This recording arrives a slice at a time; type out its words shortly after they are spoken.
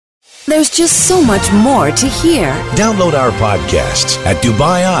There's just so much more to hear. Download our podcasts at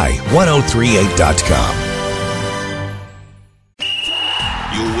DubaiI1038.com.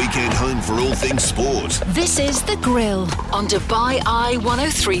 Your weekend home for all things sport. This is The Grill on Dubai Eye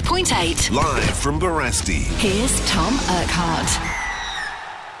 103.8. Live from Barasti. Here's Tom Urquhart.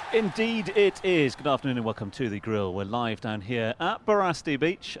 Indeed it is. Good afternoon and welcome to The Grill. We're live down here at Barasti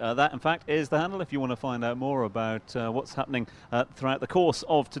Beach. That, in fact, is the handle if you want to find out more about what's happening throughout the course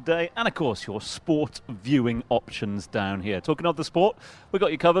of today. And, of course, your sport viewing options down here. Talking of the sport, we've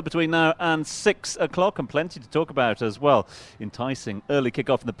got you covered between now and 6 o'clock and plenty to talk about as well. Enticing early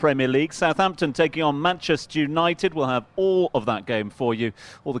kick-off in the Premier League. Southampton taking on Manchester United. We'll have all of that game for you.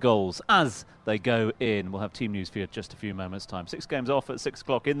 All the goals as they go in. We'll have team news for you in just a few moments' time. 6 games off at 6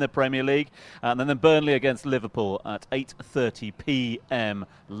 o'clock in the Premier League, and then Burnley against Liverpool at 8:30 p.m.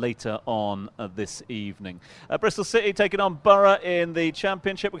 later on this evening. Bristol City taking on Borough in the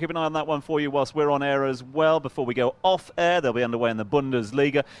Championship. We'll keep an eye on that one for you whilst we're on air as well. Before we go off air, they'll be underway in the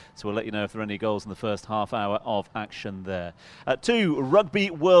Bundesliga, so we'll let you know if there are any goals in the first half hour of action there. 2 Rugby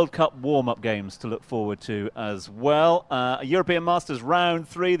World Cup warm-up games to look forward to as well. European Masters Round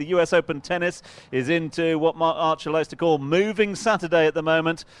 3, the US Open Tennis is into what Marc Archer likes to call moving Saturday at the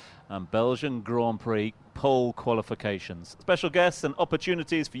moment, and Belgian Grand Prix pole qualifications. Special guests and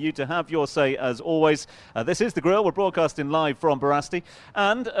opportunities for you to have your say as always. This is The Grill. We're broadcasting live from Barasti,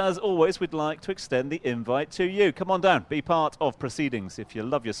 and as always we'd like to extend the invite to you. Come on down, be part of proceedings. If you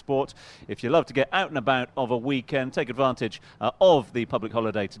love your sport, if you love to get out and about of a weekend, take advantage of the public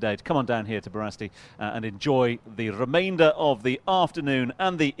holiday today to come on down here to Barasti and enjoy the remainder of the afternoon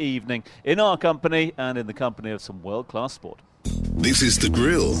and the evening in our company and in the company of some world-class sport. This is The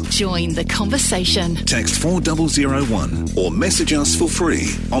Grill. Join the conversation. Text 4001 or message us for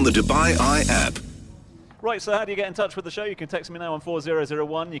free on the Dubai Eye app. Right, so how do you get in touch with the show? You can text me now on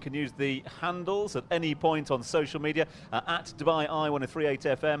 4001. You can use the handles at any point on social media at Dubai Eye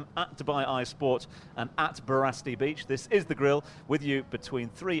 103.8 FM, at Dubai Eye Sport, and at Barasti Beach. This is The Grill with you between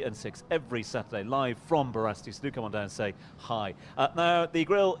 3 and 6 every Saturday, live from Barasti. So do come on down and say hi. Now, The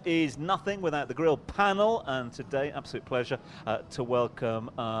Grill is nothing without the Grill panel, and today, absolute pleasure to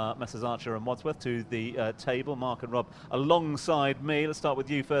welcome Messrs Archer and Wadsworth to the table. Mark and Rob alongside me. Let's start with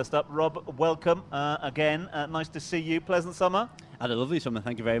you first up. Rob, welcome again. Nice to see you. Pleasant summer? I had a lovely summer,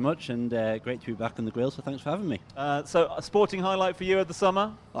 thank you very much, and great to be back on The Grill, so thanks for having me. So a sporting highlight for you of the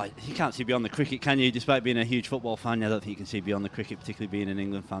summer? Oh, you can't see beyond the cricket, can you? Despite being a huge football fan, I don't think you can see beyond the cricket, particularly being an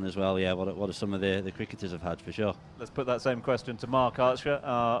England fan as well. Yeah, what are some of the cricketers have had, for sure. Let's put that same question to Marc Archer,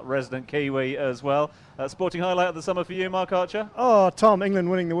 our resident Kiwi as well. Sporting highlight of the summer for you, Marc Archer? Oh, Tom,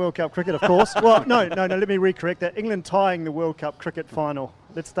 England winning the World Cup cricket, of course. Well, no, let me recorrect that. England tying the World Cup cricket final.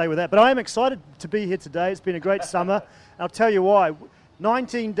 Let's stay with that. But I am excited to be here today. It's been a great summer. And I'll tell you why.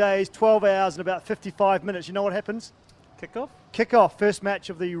 19 days, 12 hours and about 55 minutes. You know what happens? Kick-off. First match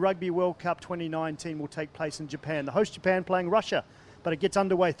of the Rugby World Cup 2019 will take place in Japan. The host Japan playing Russia. But it gets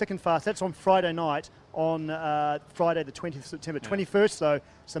underway thick and fast. That's on Friday night, on Friday the 20th of September. 21st, though,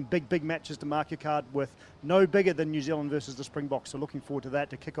 some big matches to mark your card with. No bigger than New Zealand versus the Springboks. So looking forward to that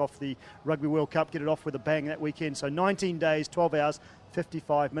to kick off the Rugby World Cup, get it off with a bang that weekend. So 19 days, 12 hours,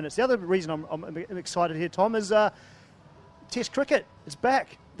 55 minutes. The other reason I'm excited here, Tom, is Test cricket. It's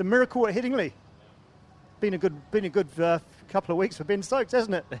back. The miracle at Headingley. Been a good couple of weeks for Ben Stokes,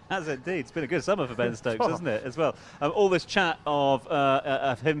 hasn't it? It has indeed. It's been a good summer for Ben Stokes, hasn't it, as well? All this chat of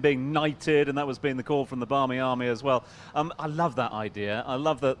him being knighted, and that was being the call from the Barmy Army as well. I love that idea. I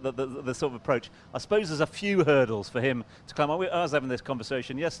love the sort of approach. I suppose there's a few hurdles for him to climb. I was having this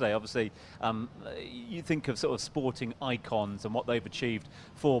conversation yesterday. Obviously, you think of sort of sporting icons and what they've achieved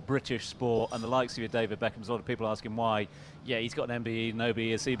for British sport, and the likes of your David Beckham. A lot of people asking why. Yeah, he's got an MBE, an OBE,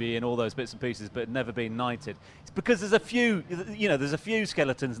 a CBE, and all those bits and pieces, but never been knighted. It's because there's a few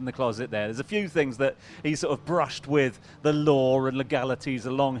skeletons in the closet there. There's a few things that he's sort of brushed with the law and legalities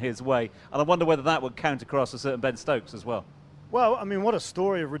along his way. And I wonder whether that would count across a certain Ben Stokes as well. Well, I mean, what a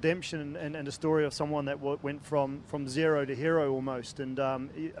story of redemption and a story of someone that went from zero to hero almost. And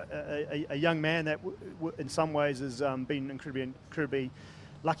a young man that in some ways has been incredibly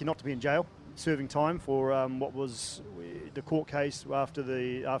lucky not to be in jail, serving time for what was the court case after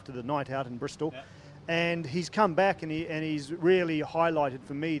the night out in Bristol. Yeah. And he's come back and he's really highlighted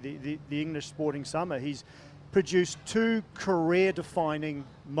for me the English sporting summer. He's produced 2 career-defining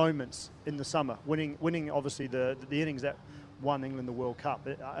moments in the summer, winning obviously the innings that won England the World Cup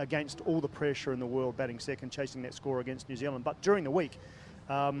against all the pressure in the world, batting second, chasing that score against New Zealand. But during the week,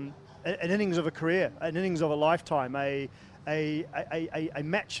 an innings of a career, an innings of a lifetime, a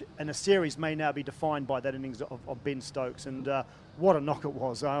match and a series may now be defined by that innings of Ben Stokes. And what a knock it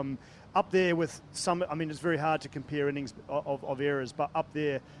was. Up there with some, I mean, it's very hard to compare innings of eras, but up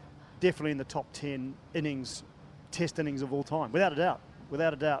there, definitely in the top 10 innings, test innings of all time, without a doubt,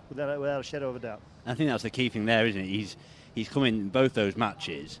 without a shadow of a doubt. I think that's the key thing there, isn't it? He's come in both those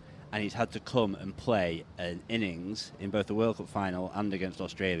matches, and he's had to come and play an innings in both the World Cup final and against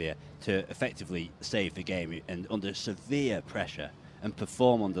Australia to effectively save the game, and under severe pressure, and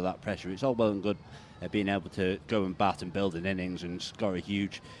perform under that pressure. It's all well and good being able to go and bat and build an innings and score a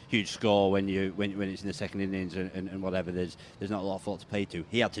huge score when it's in the second innings and whatever. There's not a lot of thought to play to.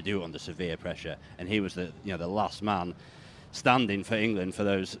 He had to do it under severe pressure, and he was the last man standing for England for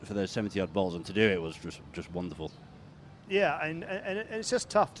those 70-odd balls, and to do it was just wonderful. Yeah, and it's just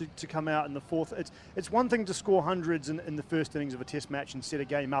tough to come out in the fourth. It's one thing to score hundreds in the first innings of a test match and set a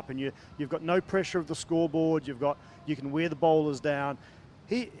game up, and you've got no pressure of the scoreboard. You can wear the bowlers down.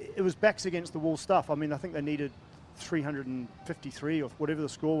 It was backs against the wall stuff. I mean, I think they needed 353 or whatever the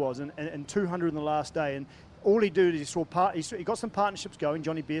score was, and 200 in the last day. And all he did is he got some partnerships going.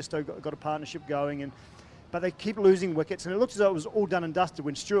 Johnny Bairstow got a partnership going, but they keep losing wickets, and it looked as though it was all done and dusted.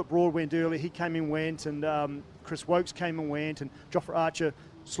 When Stuart Broad went early, he came and went, and Chris Wokes came and went, and Jofra Archer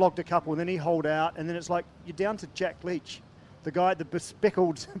slogged a couple, and then he holed out, and then it's like you're down to Jack Leach, the guy, the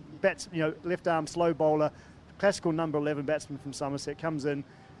bespeckled left arm slow bowler, classical number 11 batsman from Somerset, comes in,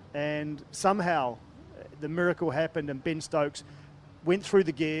 and somehow the miracle happened, and Ben Stokes went through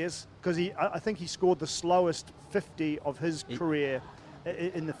the gears, because I think he scored the slowest 50 of his career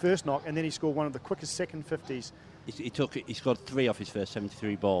in the first knock, and then he scored one of the quickest second 50s. He scored 3 off his first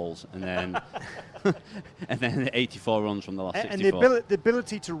 73 balls, and then and then 84 runs from the last 64. And the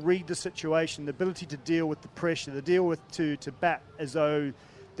ability to read the situation, the ability to deal with the pressure, to bat as though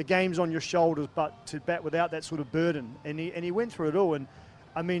the game's on your shoulders, but to bat without that sort of burden. And he went through it all. And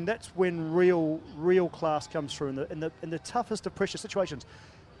I mean, that's when real class comes through in the toughest of pressure situations.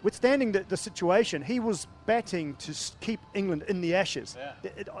 Withstanding the situation, he was batting to keep England in the Ashes.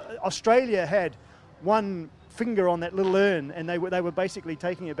 Yeah. Australia had one finger on that little urn, and they were basically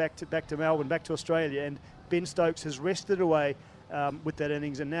taking it back to Melbourne, back to Australia. And Ben Stokes has rested away with that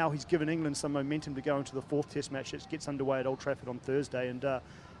innings, and now he's given England some momentum to go into the fourth Test match that gets underway at Old Trafford on Thursday. And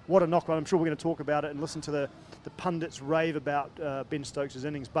what a knock! I'm sure we're going to talk about it and listen to the pundits rave about Ben Stokes'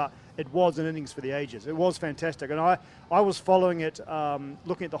 innings, but it was an innings for the ages. It was fantastic, and I was following it,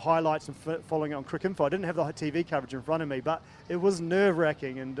 looking at the highlights and following it on Cricinfo. I didn't have the TV coverage in front of me, but it was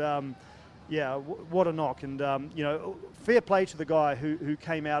nerve-wracking, and what a knock! And fair play to the guy who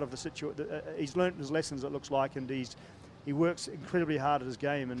came out of the situation. He's learnt his lessons, it looks like, and he works incredibly hard at his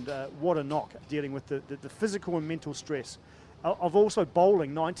game, and what a knock dealing with the physical and mental stress of also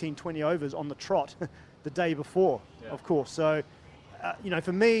bowling 19, 20 overs on the trot the day before, of course. So,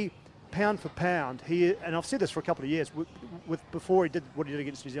 for me, pound for pound, and I've said this for a couple of years, before he did what he did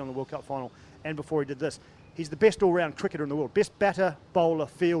against New Zealand in the World Cup final, and before he did this, he's the best all-round cricketer in the world. Best batter, bowler,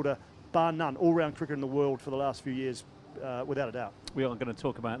 fielder, bar none, all-round cricketer in the world for the last few years, without a doubt. We are going to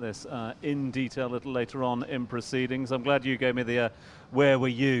talk about this in detail a little later on in proceedings. I'm glad you gave me the where were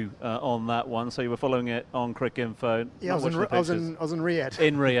you on that one. So you were following it on Cricinfo. Yeah, I was in Riyadh.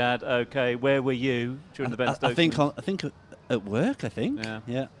 In Riyadh, okay. Where were you during the Ben Stokes? I think at work. I think.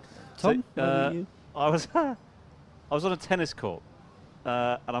 Yeah. Tom, where were you? I was on a tennis court.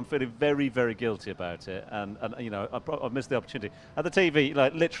 And I'm feeling very, very guilty about it. And I've missed the opportunity. At the TV,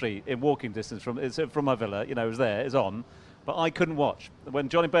 like literally in walking distance from my villa, it was there, it's on. But I couldn't watch. When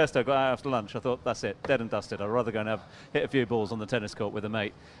Johnny Bairstow got out after lunch, I thought, that's it, dead and dusted. I'd rather go and hit a few balls on the tennis court with a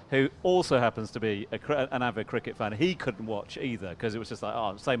mate who also happens to be an avid cricket fan. He couldn't watch either because it was just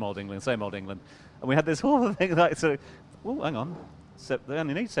like, same old England. And we had this whole thing like, hang on. They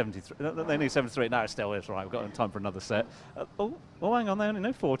only need 73. They need 73. No, it still is right. We've got time for another set. Hang on. They only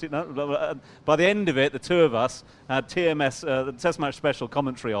need 40. No, by the end of it, the two of us had TMS, the Test Match Special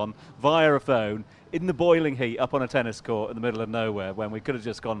commentary on via a phone in the boiling heat up on a tennis court in the middle of nowhere when we could have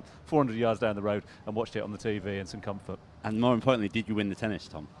just gone 400 yards down the road and watched it on the TV in some comfort. And more importantly, did you win the tennis,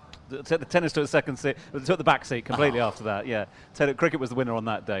 Tom? The tennis took the second seat, took the back seat completely after that. Yeah, cricket was the winner on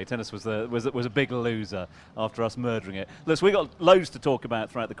that day. Tennis was a big loser after us murdering it. Look, so we got loads to talk about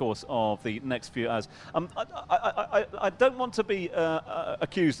throughout the course of the next few hours. I don't want to be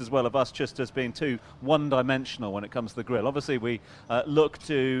accused as well of us just as being too one-dimensional when it comes to the grill. Obviously, we look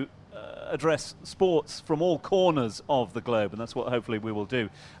to address sports from all corners of the globe, and that's what hopefully we will do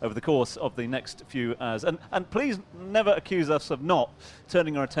over the course of the next few hours. And please never accuse us of not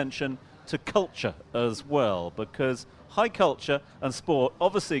turning our attention to culture as well, because high culture and sport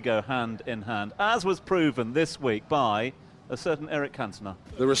obviously go hand in hand, as was proven this week by a certain Eric Cantona.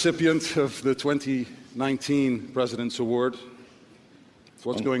 The recipient of the 2019 President's Award So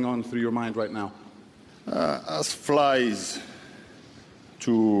what's going on through your mind right now? As flies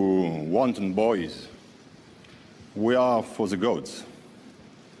to wanton boys, we are for the gods.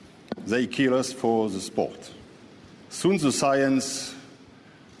 They kill us for the sport. Soon the science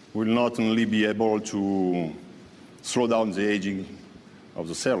will not only be able to slow down the aging of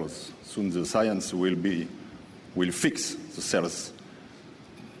the cells. Soon the science will fix the cells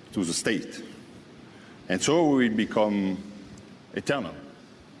to the state. And so we will become eternal.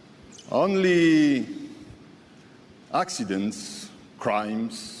 Only accidents,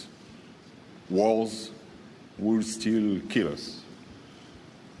 crimes, wars will still kill us.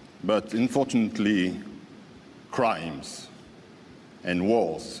 But unfortunately, crimes and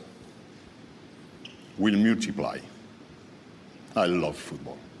wars will multiply. I love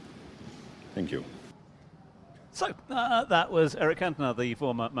football. Thank you. So that was Eric Cantona, the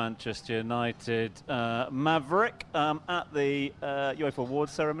former Manchester United Maverick, at the UEFA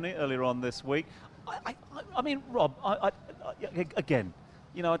Awards ceremony earlier on this week. I mean, Rob, again,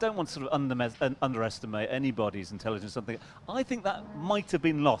 you know, I don't want to sort of underestimate anybody's intelligence. Something I think that might have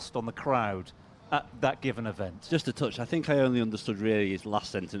been lost on the crowd at that given event. Just a touch. I think I only understood really his last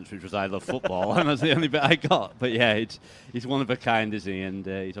sentence, which was "I love football," and that's the only bit I got. But yeah, he's one of a kind, isn't he? And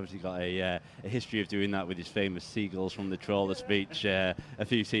he's obviously got a history of doing that with his famous seagulls from the trawler speech a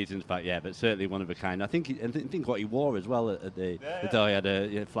few seasons back. Yeah, but certainly one of a kind. I think what he wore as well at the day. He had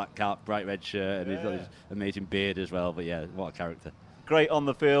a flat cap, bright red shirt, and he's got his amazing beard as well. But yeah, what a character. Great on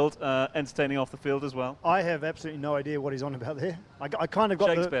the field, entertaining off the field as well. I have absolutely no idea what he's on about there. I kind of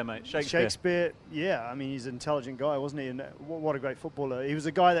got Shakespeare, mate. Shakespeare, yeah. I mean, he's an intelligent guy, wasn't he? And what a great footballer. He was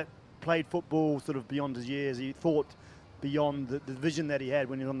a guy that played football sort of beyond his years. He thought beyond the vision that he had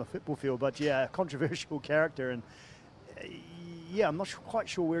when he was on the football field. But yeah, a controversial character. And yeah, I'm not quite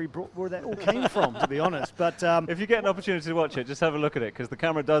sure where that all came from, to be honest. But if you get an opportunity to watch it, just have a look at it, because the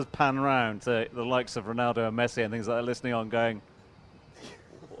camera does pan around to the likes of Ronaldo and Messi and things like that, listening on, going.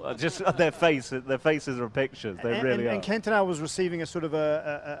 Just their faces are pictures. They really are. And Cantona was receiving a sort of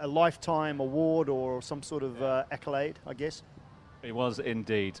a lifetime award or some sort of accolade, I guess. He was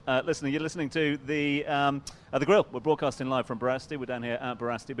indeed. You're listening to the Grill. We're broadcasting live from Barasti. We're down here at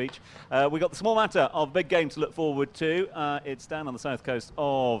Barasti Beach. We got the small matter of a big game to look forward to. It's down on the south coast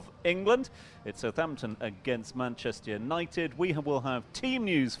of England. It's Southampton against Manchester United. We will have team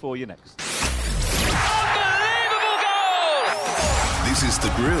news for you next. This is The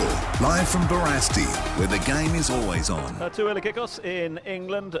Grill, live from Barasti, where the game is always on. Two early kickoffs in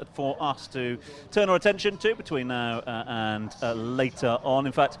England for us to turn our attention to between now and later on.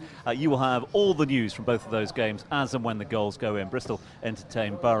 In fact, you will have all the news from both of those games as and when the goals go in. Bristol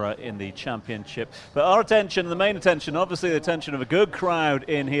entertain Borough in the Championship. But our attention, the main attention, obviously the attention of a good crowd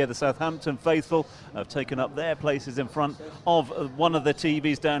in here. The Southampton faithful have taken up their places in front of one of the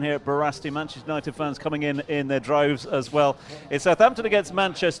TVs down here at Barasti. Manchester United fans coming in their droves as well. It's Southampton against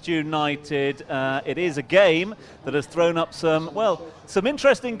Manchester United. It is a game that has thrown up some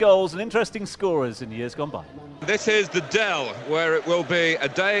interesting goals and interesting scorers in years gone by. This is the Dell, where it will be a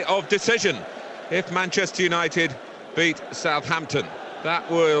day of decision if Manchester United beat Southampton. That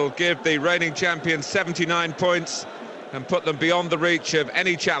will give the reigning champions 79 points and put them beyond the reach of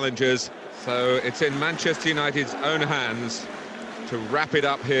any challengers. So it's in Manchester United's own hands to wrap it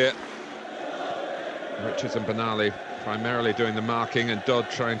up here. Richards and Benali primarily doing the marking, and Dodd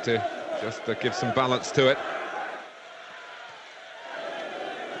trying to just give some balance to it.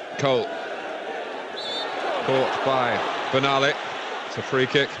 Cole caught by Benali. It's a free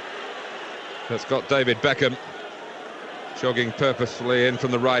kick that's got David Beckham jogging purposefully in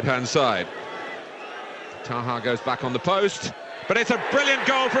from the right-hand side. Taha goes back on the post, but it's a brilliant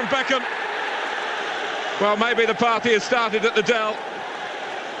goal from Beckham. Well, maybe the party has started at the Dell.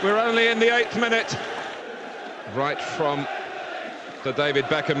 We're only in the 8th minute. Right from the David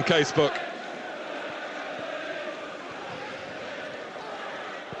Beckham casebook.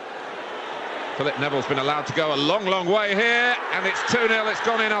 Philip Neville's been allowed to go a long way here, and it's 2-0. It's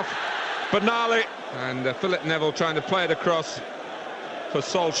gone in off Benali, and Philip Neville trying to play it across for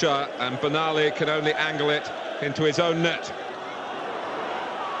Solskjaer, and Benali can only angle it into his own net.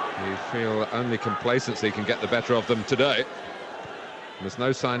 You feel only complacency can get the better of them today. There's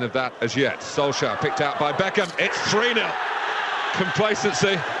no sign of that as yet. Solskjaer picked out by Beckham. It's 3-0.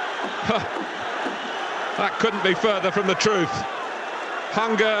 Complacency. That couldn't be further from the truth.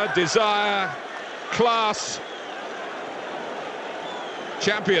 Hunger, desire, class.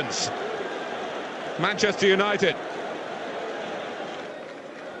 Champions. Manchester United.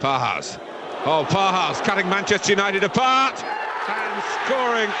 Parhas. Oh, Parhas cutting Manchester United apart and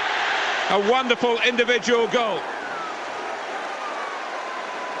scoring a wonderful individual goal.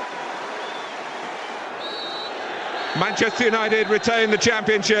 Manchester United retain the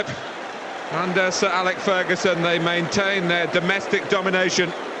championship. Under Sir Alex Ferguson, they maintain their domestic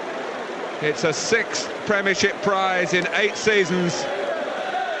domination. It's a 6th Premiership prize in 8 seasons.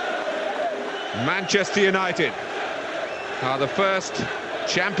 Manchester United are the first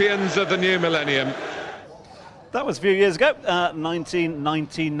champions of the new millennium. That was a few years ago,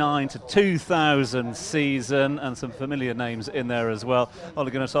 1999 to 2000 season, and some familiar names in there as well. Ole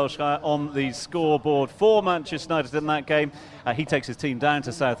Gunnar Solskjaer on the scoreboard for Manchester United in that game. He takes his team down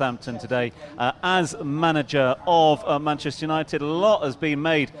to Southampton today as manager of Manchester United. A lot has been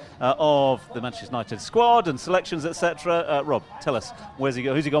made of the Manchester United squad and selections, etc. Rob, tell us, who's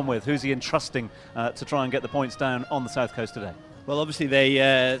he gone with? Who's he entrusting to try and get the points down on the South Coast today? Well, obviously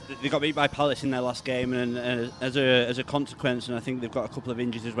they got beat by Palace in their last game, and as a consequence, and I think they've got a couple of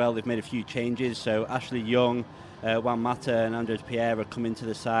injuries as well. They've made a few changes. So Ashley Young, Juan Mata, and Andres Pierre are coming to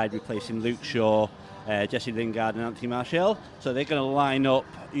the side, replacing Luke Shaw, Jesse Lingard, and Anthony Martial. So they're going to line up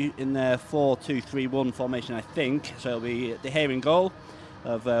in their 4-2-3-1 formation, I think. So it'll be De Gea in goal,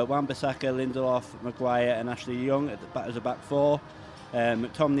 of Wan-Bissaka, Lindelof, Maguire, and Ashley Young as a back four.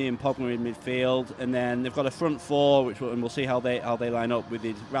 McTominay and Pogba in midfield, and then they've got a front four, and we'll see how they line up with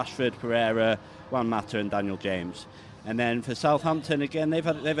Rashford, Pereira, Juan Mata, and Daniel James. And then for Southampton, again, they've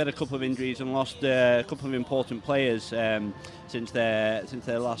had a couple of injuries and lost a couple of important players since their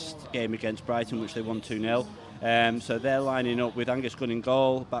last game against Brighton, which they won 2-0. So they're lining up with Angus Gunn in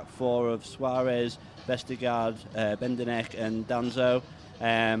goal, back four of Suarez, Vestergaard, Bendenek, and Danzo.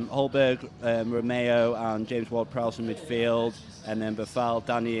 Holberg, Romeo, and James Ward-Prowse in midfield, and then Bafal,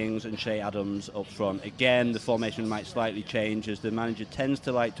 Danny Ings, and Shea Adams up front. Again, the formation might slightly change as the manager tends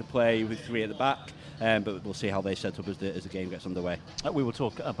to like to play with 3 at the back, but we'll see how they set up as the game gets underway. We will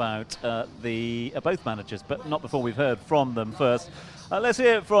talk about both managers, but not before we've heard from them first. Let's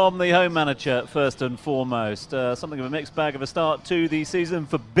hear it from the home manager first and foremost. Something of a mixed bag of a start to the season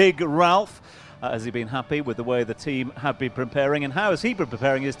for Big Ralph. Has he been happy with the way the team have been preparing, and how has he been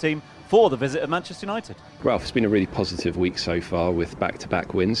preparing his team for the visit of Manchester United? Ralph, it's been a really positive week so far with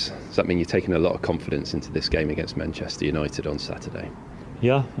back-to-back wins. Does that mean you're taking a lot of confidence into this game against Manchester United on Saturday?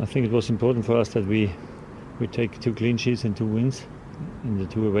 Yeah, I think it was important for us that we take 2 clean sheets and 2 wins in the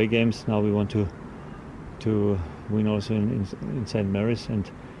 2 away games. Now we want to win also in St. Mary's,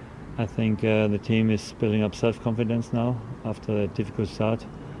 and I think the team is building up self-confidence now after a difficult start.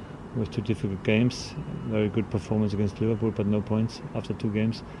 With 2 difficult games, very good performance against Liverpool, but no points after 2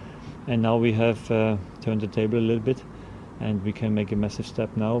 games. And now we have turned the table a little bit, and we can make a massive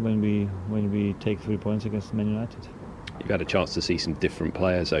step now when we take 3 points against Man United. You've had a chance to see some different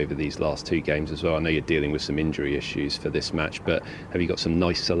players over these last 2 games as well. I know you're dealing with some injury issues for this match, but have you got some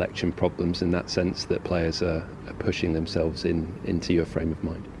nice selection problems in that sense, that players are pushing themselves into your frame of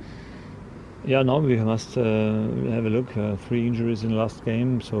mind? Yeah, no, we must have a look. 3 injuries in the last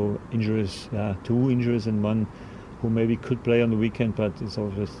game, so injuries, 2 injuries and 1 who maybe could play on the weekend, but it's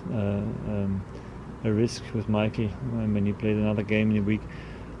always a risk with Michael when he played another game in the week.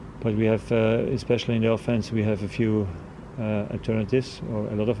 But we have, especially in the offense, we have a few alternatives, or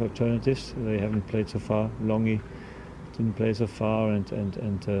a lot of alternatives. They haven't played so far. Longy didn't play so far, and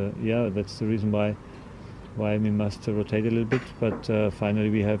that's the reason why we must rotate a little bit, but finally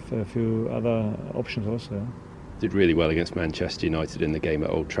we have a few other options also. Yeah. Did really well against Manchester United in the game at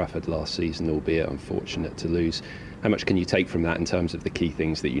Old Trafford last season, albeit unfortunate to lose. How much can you take from that in terms of the key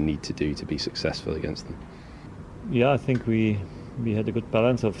things that you need to do to be successful against them? Yeah, I think we had a good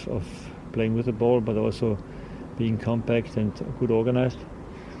balance of playing with the ball, but also being compact and good organised.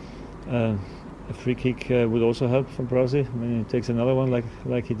 A free kick would also help from Barasti when he takes another one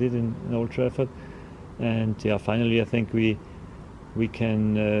like he did in Old Trafford. And finally I think we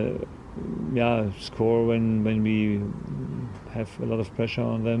can score when we have a lot of pressure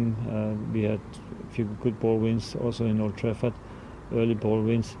on them. We had a few good ball wins also in Old Trafford, early ball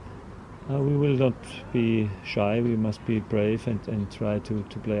wins. We will not be shy, we must be brave and try to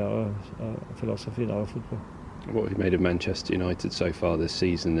play our philosophy and our football. What have you made of Manchester United so far this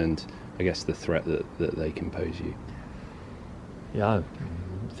season, and I guess the threat that they can pose you? Yeah,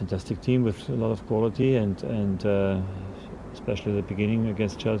 fantastic team with a lot of quality, and especially the beginning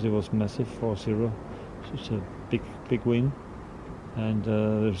against Chelsea was massive, 4-0. It's a big win, and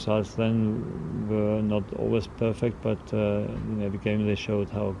the results then were not always perfect, but in every game they showed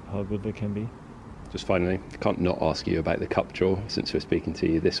how good they can be. Just finally, I can't not ask you about the cup draw since we're speaking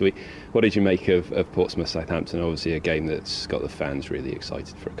to you this week. What did you make of Portsmouth Southampton? Obviously a game that's got the fans really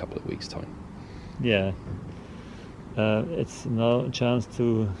excited for a couple of weeks' time. Yeah. It's now a chance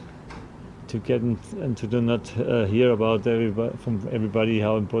to get and to do not hear about from everybody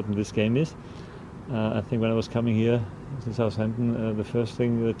how important this game is. I think when I was coming here to Southampton, the first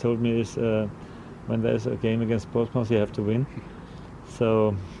thing they told me is when there's a game against Portsmouth, you have to win.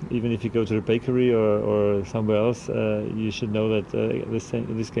 So even if you go to the bakery or somewhere else, you should know that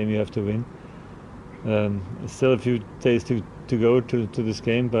this game you have to win. Still a few days to go to this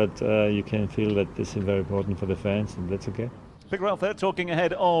game, but you can feel that this is very important for the fans, and that's okay. Big Ralph there talking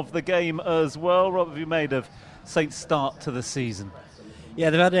ahead of the game as well. Rob, have you made of Saints' start to the season? Yeah,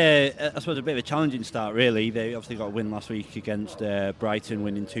 they've had I suppose a bit of a challenging start, really. They obviously got a win last week against Brighton,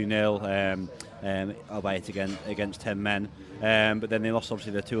 winning 2-0, albeit against 10 men. But then they lost,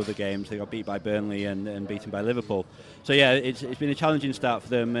 obviously, their two other games. They got beat by Burnley and beaten by Liverpool. So, yeah, it's been a challenging start for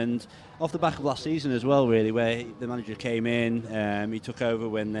them. And off the back of last season as well, really, where the manager came in, he took over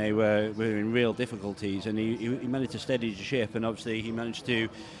when they were in real difficulties, and he managed to steady the ship. And obviously, he managed to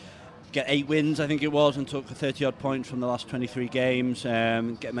get 8 wins, I think it was, and took 30-odd points from the last 23 games,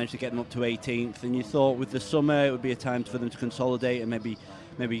 managed to get them up to 18th. And you thought with the summer it would be a time for them to consolidate and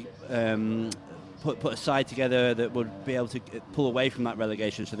maybe put a side together that would be able to pull away from that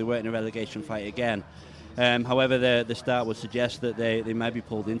relegation, so they weren't in a relegation fight again. However, the start would suggest that they might be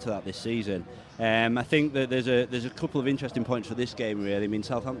pulled into that this season. I think that there's a couple of interesting points for this game, really. I mean,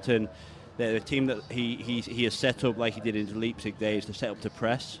 Southampton, the team that he has set up like he did in the Leipzig days, to set up to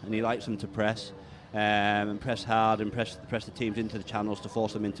press, and he likes them to press and press hard and press the teams into the channels to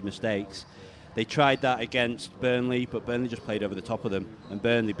force them into mistakes. They tried that against Burnley, but Burnley just played over the top of them, and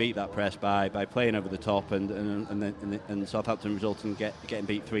Burnley beat that press by playing over the top, and Southampton resulted in getting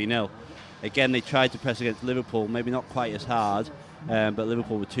beat 3-0. Again, they tried to press against Liverpool, maybe not quite as hard, but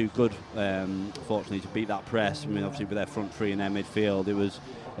Liverpool were too good, fortunately, to beat that press. I mean, obviously with their front three and their midfield, it was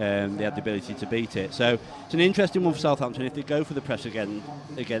they had the ability to beat it. So it's an interesting one for Southampton if they go for the press again,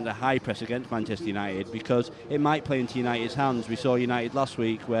 the high press against Manchester United, because it might play into United's hands. We saw United last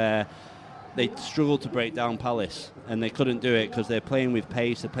week where they struggled to break down Palace, and they couldn't do it because they're playing with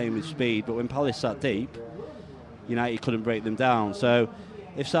pace, they're playing with speed, but when Palace sat deep, United couldn't break them down. So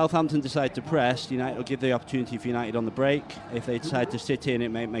if Southampton decide to press, United will give the opportunity for United on the break. If they decide to sit in, it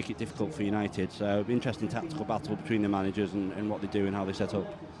may make it difficult for United. So it'll be an interesting tactical battle between the managers and what they do and how they set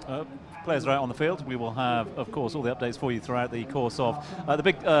up. Players are out on the field. We will have, of course, all the updates for you throughout the course of the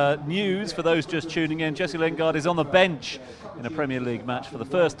big news. For those just tuning in, Jesse Lingard is on the bench in a Premier League match for the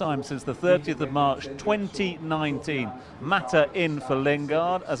first time since the 30th of March 2019. Mata in for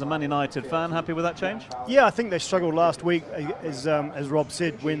Lingard. As a Man United fan, happy with that change? Yeah, I think they struggled last week, as Rob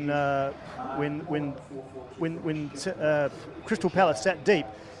said, when Crystal Palace sat deep.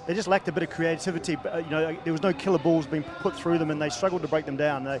 They just lacked a bit of creativity. There was no killer balls being put through them, and they struggled to break them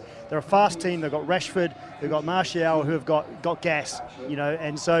down. They're a fast team. They've got Rashford, they've got Martial, who have got gas,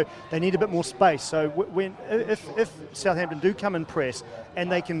 and so they need a bit more space. So if Southampton do come and press,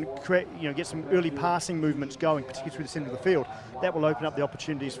 and they can create, get some early passing movements going, particularly through the centre of the field, that will open up the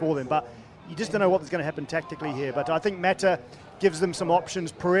opportunities for them. But you just don't know what's going to happen tactically here. But I think Mata gives them some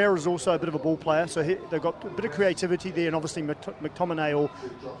options. Pereira is also a bit of a ball player, so they've got a bit of creativity there, and obviously McTominay will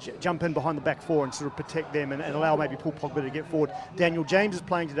jump in behind the back four and sort of protect them and allow maybe Paul Pogba to get forward. Daniel James is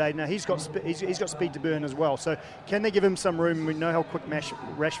playing today. Now he's got speed to burn as well. So can they give him some room? We know how quick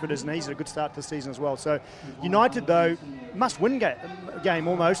Rashford is, and he's had a good start to the season as well. So United, though, must-win game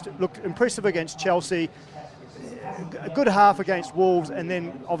almost. Looked impressive against Chelsea. A good half against Wolves, and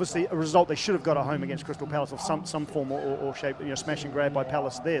then obviously a result they should have got at home against Crystal Palace of some form or shape, smash and grab by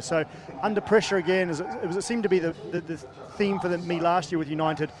Palace there. So under pressure again, as it seemed to be the theme for me last year with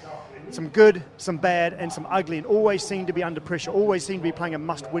United. Some good, some bad, and some ugly, and always seem to be under pressure, always seem to be playing a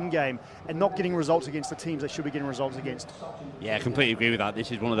must-win game and not getting results against the teams they should be getting results against. Yeah, I completely agree with that.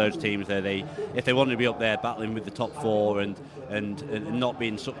 This is one of those teams that if they want to be up there battling with the top four and not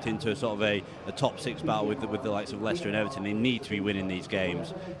being sucked into a sort of a top six battle with the likes of Leicester and Everton, they need to be winning these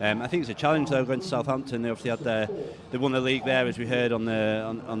games. I think it's a challenge though going to Southampton. They obviously had they won the league there, as we heard on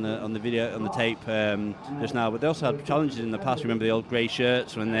the video, on the tape just now, but they also had challenges in the past. Remember the old grey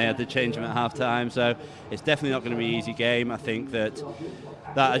shirts when they had to change them at half time, so it's definitely not going to be an easy game. I think that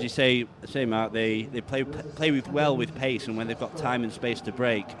as you say Mark, they play with pace, and when they've got time and space to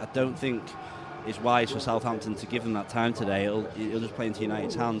break, I don't think it's wise for Southampton to give them that time today. It'll just play into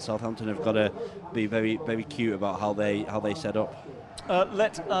United's hands. Southampton have got to be very, very cute about how they set up.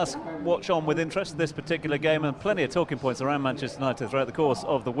 Let us watch on with interest this particular game, and plenty of talking points around Manchester United throughout the course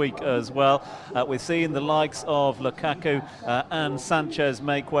of the week as well. We've seen the likes of Lukaku and Sanchez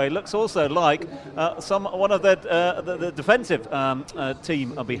make way. Looks also like one of the defensive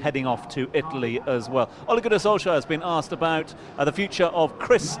team will be heading off to Italy as well. Ole Gunnar Solskjaer has been asked about the future of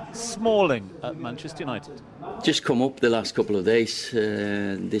Chris Smalling at Manchester United. just come up the last couple of days,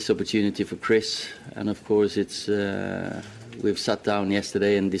 this opportunity for Chris, and of course it's we've sat down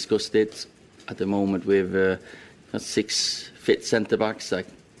yesterday and discussed it. At the moment we've got 6 fit centre backs. I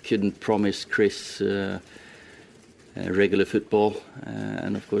couldn't promise Chris regular football,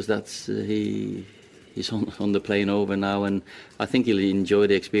 and of course that's he's on the plane over now, and I think he'll enjoy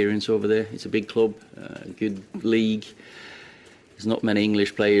the experience over there. It's a big club, good league. There's not many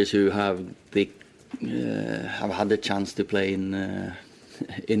English players who have had the chance to play in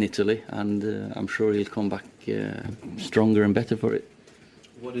Italy, and I'm sure he'll come back stronger and better for it.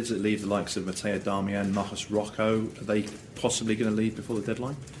 What does it leave the likes of Matteo Darmian, Marcus Rocco? Are they possibly going to leave before the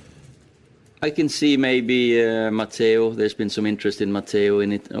deadline? I can see maybe Matteo. There's been some interest in Matteo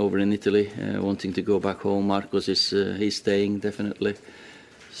over in Italy, wanting to go back home. Marcus is he's staying definitely.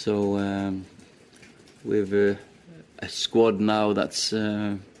 So we've a squad now that's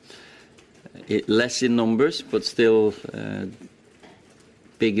less in numbers, but still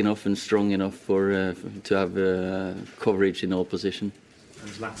big enough and strong enough to have coverage in all positions. And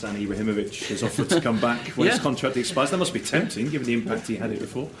Zlatan Ibrahimovic has offered to come back when his contract expires. That must be tempting, given the impact he had it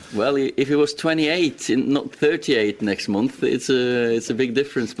before. Well, if he was 28, not 38 next month, it's a big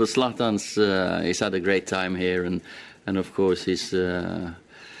difference. But Zlatan's he's had a great time here, and of course he's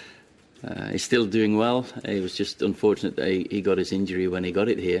still doing well. It was just unfortunate that he got his injury when he got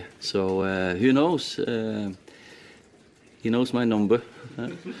it here. So who knows? He knows my number.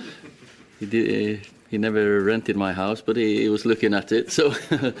 He never rented my house, but he was looking at it. So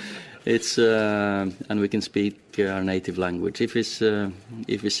it's and we can speak our native language. If he's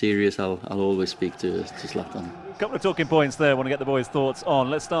serious, I'll always speak to Zlatan. A couple of talking points there. I want to get the boys' thoughts on.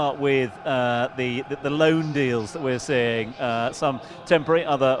 Let's start with the loan deals that we're seeing. Some temporary,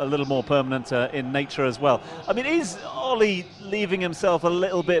 other a little more permanent in nature as well. I mean, is Ollie leaving himself a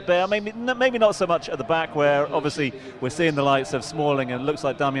little bit bare? Maybe not so much at the back, where obviously we're seeing the likes of Smalling, and it looks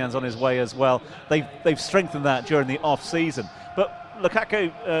like Damian's on his way as well. They've strengthened that during the off-season. But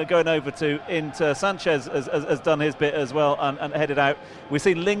Lukaku going over to Inter. Sanchez has done his bit as well and headed out. We've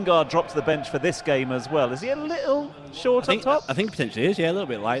seen Lingard drop to the bench for this game as well. Is he a little short up top? I think potentially is, yeah, a little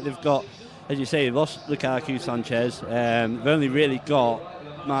bit light. They've got, as you say, they've lost Lukaku, Sanchez. They've only really got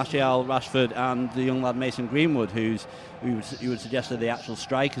Martial, Rashford and the young lad Mason Greenwood, you would suggest are the actual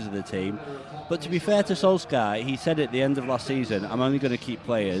strikers of the team. But to be fair to Solskjaer, he said at the end of last season, I'm only going to keep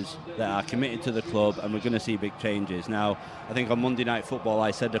players that are committed to the club, and we're going to see big changes. Now, I think on Monday Night Football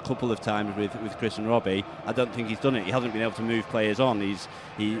I said a couple of times with Chris and Robbie, I don't think he's done it. He hasn't been able to move players on.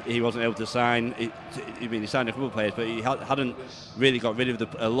 He wasn't able to sign. He signed a couple of players, but he hadn't really got rid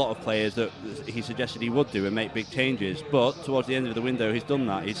of a lot of players that he suggested he would do and make big changes. But towards the end of the window, he's done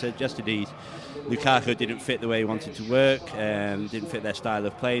that. He suggested Lukaku didn't fit the way he wanted to work, didn't fit their style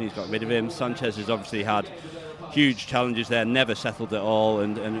of playing. He's got rid of him. Sanchez has obviously had huge challenges there, never settled at all,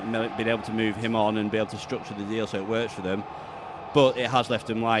 and been able to move him on and be able to structure the deal so it works for them. But it has left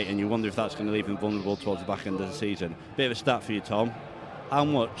him light, and you wonder if that's going to leave him vulnerable towards the back end of the season. Bit of a stat for you, Tom. How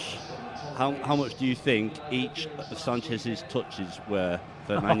much do you think each of Sanchez's touches were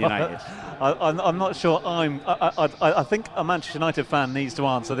for Man United? I'm not sure. I think a Manchester United fan needs to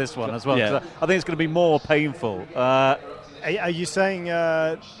answer this one as well. Yeah. I think it's going to be more painful. Are you saying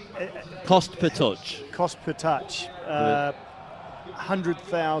cost per touch? Cost per touch,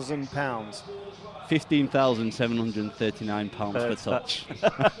 £100,000. £15,739 per touch.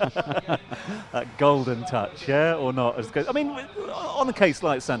 That golden touch, yeah, or not? I mean, on a case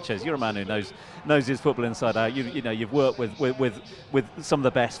like Sanchez, you're a man who knows his football inside out. You've worked with some of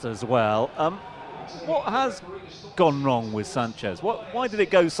the best as well. What has gone wrong with Sanchez? Why did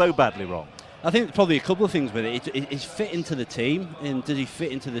it go so badly wrong? I think probably a couple of things with it. It's fit into the team, and does he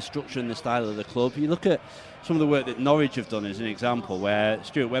fit into the structure and the style of the club? You look at some of the work that Norwich have done as an example, where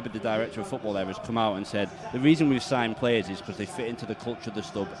Stuart Webber, the director of football there, has come out and said the reason we've signed players is because they fit into the culture of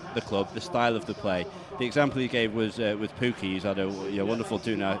the club, the style of the play. The example he gave was with Pukki. He's had a wonderful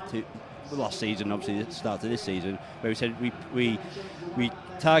last season, obviously at the start of this season, where he said we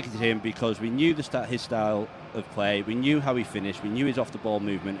targeted him because we knew his style of play, we knew how he finished, we knew his off the ball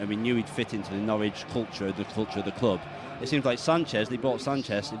movement, and we knew he'd fit into the Norwich culture, the culture of the club. It seems like they bought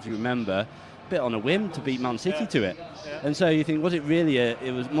Sanchez, if you remember, a bit on a whim to beat Man City to it. And so you think, was it really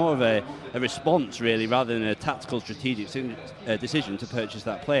it was more of a response really, rather than a tactical strategic decision to purchase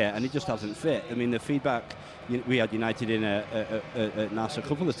that player, and it just hasn't fit. I mean, the feedback we had United in at NAS a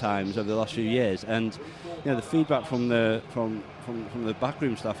couple of times over the last few years, and the feedback from the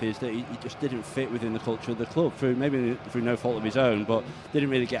backroom staff is that he just didn't fit within the culture of the club through no fault of his own, but didn't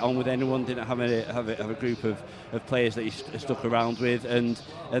really get on with anyone, didn't have a group of players that he stuck around with, and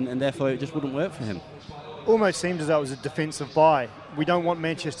therefore it just wouldn't work for him. almost seemed as though it was a defensive buy. We don't want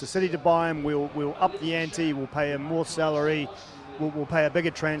Manchester City to buy him. We'll up the ante. We'll pay him more salary. We'll pay a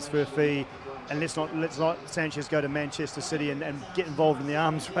bigger transfer fee, and let's not Sanchez go to Manchester City and get involved in the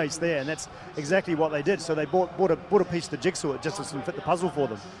arms race there. And that's exactly what they did. So they bought a piece of the jigsaw. It just doesn't fit the puzzle for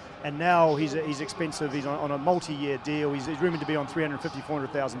them. And now he's expensive. He's on a multi-year deal. He's rumoured to be on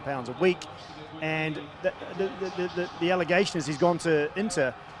 £350,000-400,000 a week. And the allegation is he's gone to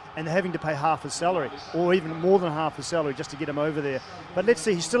Inter and they're having to pay half his salary, or even more than half his salary, just to get him over there. But let's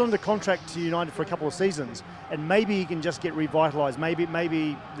see, he's still under contract to United for a couple of seasons, and maybe he can just get revitalised.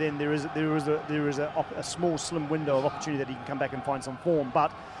 Maybe then there is a small, slim window of opportunity that he can come back and find some form.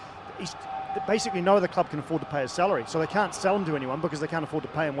 But basically, no other club can afford to pay his salary, so they can't sell him to anyone because they can't afford to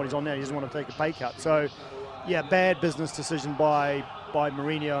pay him what he's on now. He doesn't want to take a pay cut. So, yeah, bad business decision by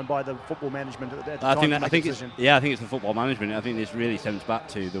Mourinho and by the football management at the time. I think it's the football management. I think this really stems back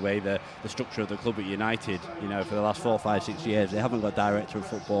to the way the structure of the club at United, for the last 4, 5, 6 years, they haven't got a director of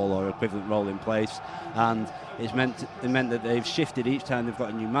football or equivalent role in place, and it meant that they've shifted each time they've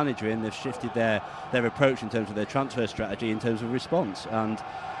got a new manager in. They've shifted their approach in terms of their transfer strategy, in terms of response, and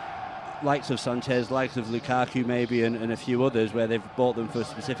likes of Sanchez, likes of Lukaku maybe, and a few others where they've bought them for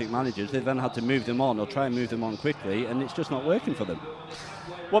specific managers, they've then had to move them on or try and move them on quickly, and it's just not working for them.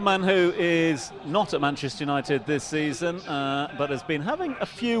 One man who is not at Manchester United this season, but has been having a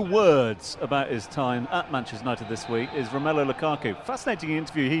few words about his time at Manchester United this week, is Romelu Lukaku. Fascinating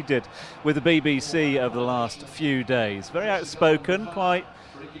interview he did with the BBC over the last few days. Very outspoken, quite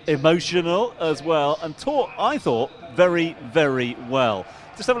emotional as well, and taught, I thought, very, very well.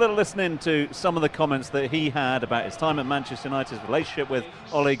 Just have a little listen in to some of the comments that he had about his time at Manchester United, his relationship with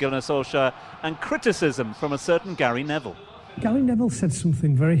Ole Gunnar Solskjaer, and criticism from a certain Gary Neville. Gary Neville said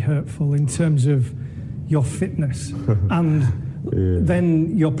something very hurtful in terms of your fitness and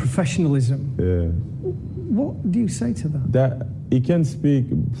then your professionalism. Yeah. What do you say to that? That he can speak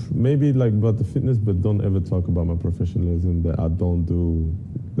maybe about the fitness, but don't ever talk about my professionalism, that I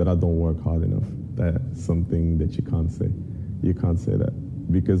don't work hard enough. That's something that you can't say. You can't say that.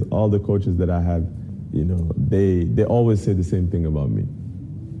 Because all the coaches that I have, they always say the same thing about me.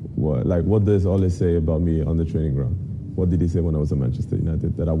 What does Ole say about me on the training ground? What did he say when I was at Manchester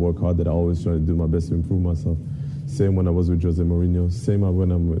United? That I work hard, that I always try to do my best to improve myself. Same when I was with Jose Mourinho, same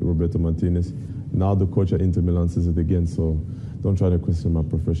when I'm with Roberto Martinez. Now the coach at Inter Milan says it again, so don't try to question my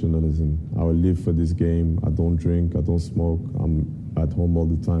professionalism. I will live for this game. I don't drink, I don't smoke, I'm at home all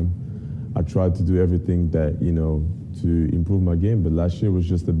the time. I try to do everything that, to improve my game, but last year was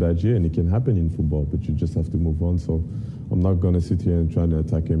just a bad year, and it can happen in football, but you just have to move on. So I'm not going to sit here and try to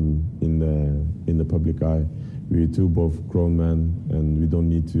attack him in the public eye. We're both grown men, and we don't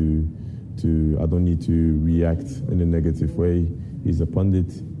need I don't need to react in a negative way. He's a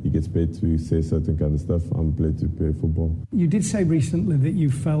pundit. He gets paid to say certain kind of stuff. I'm paid to play football. You did say recently that you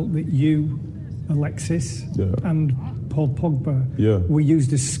felt that you, Alexis, and Paul Pogba were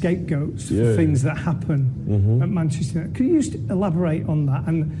used as scapegoats for things that happen at Manchester United. Could you just elaborate on that?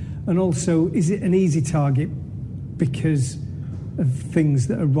 And also, is it an easy target because of things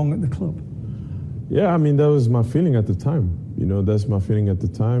that are wrong at the club? Yeah, that was my feeling at the time. That's my feeling at the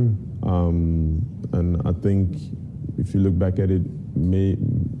time. And I think if you look back at it,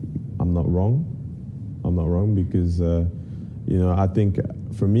 I'm not wrong. I'm not wrong because, I think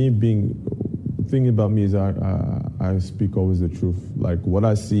for me, the thing about me is I speak always the truth. What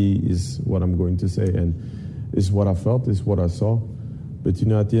I see is what I'm going to say, and it's what I felt, it's what I saw. But,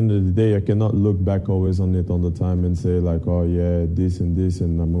 at the end of the day, I cannot look back always on it all the time and say, oh, yeah, this,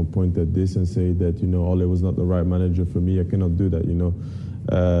 and I'm going to point at this and say that, Ole was not the right manager for me. I cannot do that,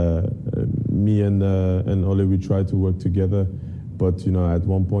 Me and Ole, we tried to work together. But, at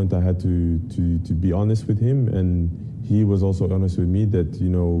one point I had to be honest with him, and he was also honest with me that,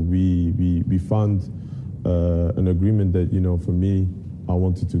 we found an agreement that, for me, I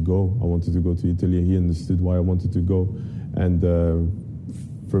wanted to go. I wanted to go to Italy. He understood why I wanted to go. And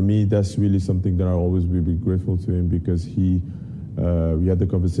for me, that's really something that I always will be grateful to him, because we had the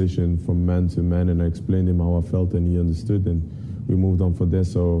conversation from man to man, and I explained him how I felt, and he understood, and we moved on from there.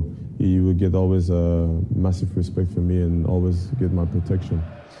 So he will get always massive respect for me and always get my protection.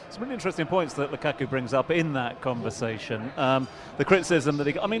 Some really interesting points that Lukaku brings up in that conversation. The criticism that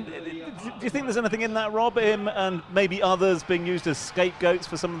he got. Do you think there's anything in that, Rob, him and maybe others being used as scapegoats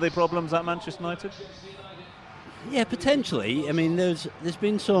for some of the problems at Manchester United? Yeah, potentially. There's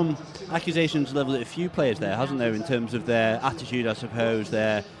been some accusations leveled at a few players there, hasn't there, in terms of their attitude, I suppose,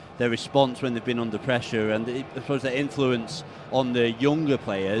 their response when they've been under pressure, and I suppose their influence on the younger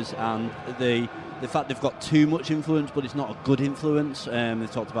players, and the fact they've got too much influence, but it's not a good influence.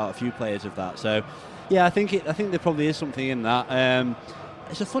 They've talked about a few players of that. So, Yeah, I think there probably is something in that.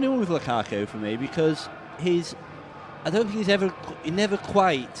 It's a funny one with Lukaku for me because I don't think he never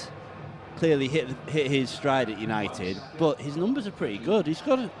quite clearly hit his stride at United, but his numbers are pretty good. He's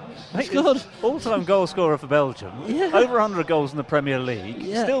all-time goal scorer for Belgium. Yeah. Over 100 goals in the Premier League.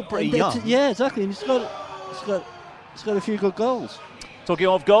 Yeah. Still pretty young. Yeah, exactly. And he's got a few good goals. Talking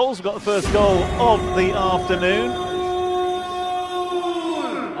of goals, we've got the first goal of the afternoon.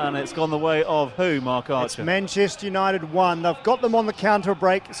 And it's gone the way of who, Marc Archer? It's Manchester United 1. They've got them on the counter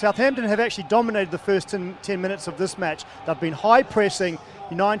break. Southampton have actually dominated the first 10 minutes of this match. They've been high pressing.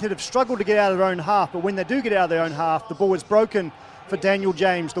 United have struggled to get out of their own half, but when they do get out of their own half, the ball is broken for Daniel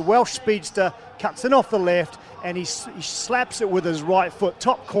James. The Welsh speedster cuts in off the left, and he slaps it with his right foot.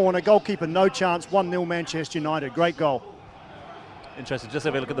 Top corner, goalkeeper no chance, 1-0 Manchester United. Great goal. Interesting. Just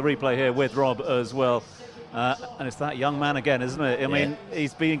have a look at the replay here with Rob as well. And it's that young man again, isn't it? I mean,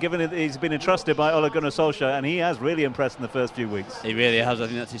 he's been entrusted by Ole Gunnar Solskjaer, and he has really impressed in the first few weeks. He really has. I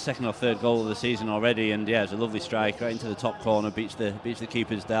think that's his second or third goal of the season already, and it's a lovely strike right into the top corner, beats the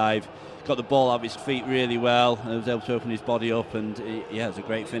keeper's dive, got the ball out of his feet really well, and was able to open his body up, and it's a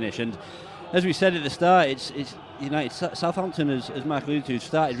great finish. And as we said at the start, it's United. Southampton, as Mark alluded to,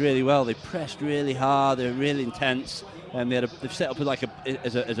 started really well. They pressed really hard. They were really intense. And they've set up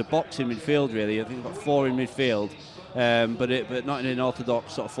as a box in midfield, really. I think they've got 4 in midfield, but not in an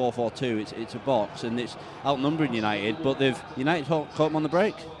orthodox sort of 4-4-2. It's a box, and it's outnumbering United. But United caught them on the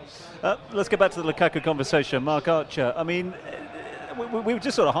break. Let's get back to the Lukaku conversation, Marc Archer. I mean, we've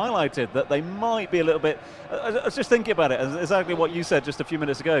just sort of highlighted that they might be a little bit. I was just thinking about it, exactly what you said just a few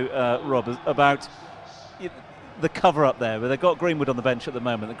minutes ago, Rob, about the cover up there, where they've got Greenwood on the bench at the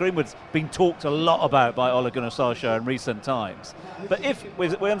moment. The Greenwood's been talked a lot about by Ole Gunnar Solskjaer in recent times. But if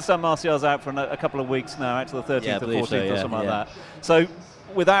we understand Martial's out for a couple of weeks now, out to the 13th or 14th or something like that. So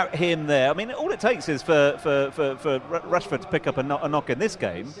without him there, I mean, all it takes is for Rashford to pick up a knock in this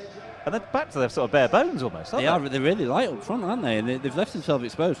game, and they're back to their sort of bare bones almost. They're really light up front, aren't they? And they've left themselves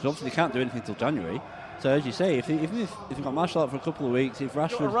exposed because obviously they can't do anything until January. So as you say, if you've got Martial out for a couple of weeks, if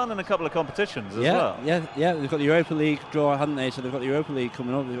Rashford... Got a run in a couple of competitions as well. Yeah, they've got the Europa League draw, haven't they? So they've got the Europa League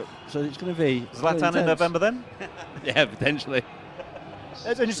coming up. So it's going to be... Zlatan in November then? Yeah, potentially.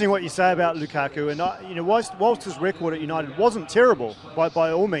 It's interesting what you say about Lukaku, and whilst his record at United wasn't terrible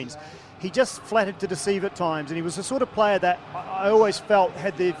by all means, he just flattered to deceive at times, and he was the sort of player that I always felt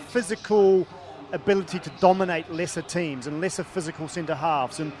had the physical ability to dominate lesser teams and lesser physical centre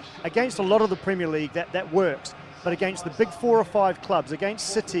halves, and against a lot of the Premier League that works, but against the big 4 or 5 clubs, against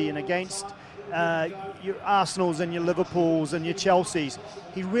City and against your Arsenals and your Liverpools and your Chelseas,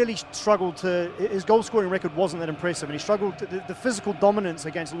 he really struggled his goal scoring record wasn't that impressive, and he struggled the physical dominance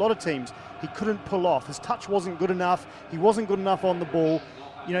against a lot of teams he couldn't pull off. His touch wasn't good enough, he wasn't good enough on the ball.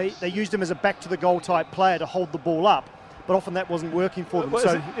 They used him as a back to the goal type player to hold the ball up, but often that wasn't working for them.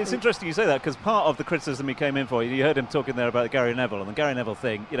 Well, it's interesting you say that, because part of the criticism he came in for, you heard him talking there about Gary Neville, and the Gary Neville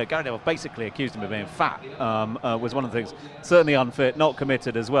thing, Gary Neville basically accused him of being fat, was one of the things, certainly unfit, not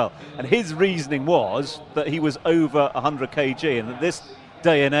committed as well. And his reasoning was that he was over 100 kg, and at this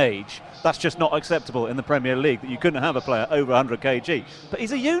day and age, that's just not acceptable in the Premier League, that you couldn't have a player over 100 kg. But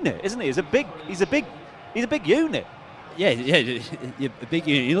he's a unit, isn't he? He's a big unit. Yeah, a big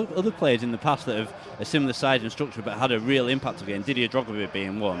unit. You look at other players in the past that have a similar size and structure but had a real impact again. Didier Drogba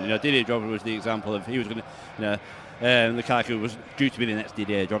being one. Didier Drogba was the example of he was going to, Lukaku was due to be the next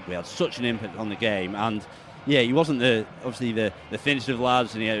Didier Drogba. He had such an impact on the game, and he wasn't the finisher of the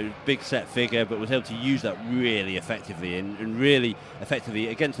lads, and he had a big set figure, but was able to use that really effectively and really effectively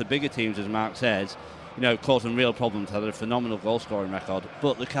against the bigger teams, as Mark says. Caused them real problems, had a phenomenal goal-scoring record.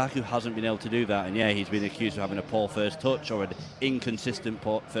 But Lukaku hasn't been able to do that, and he's been accused of having a poor first touch, or an inconsistent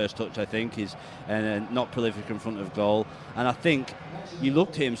first touch, I think, and not prolific in front of goal. And I think you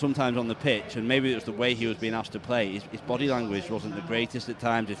looked at him sometimes on the pitch, and maybe it was the way he was being asked to play. His body language wasn't the greatest at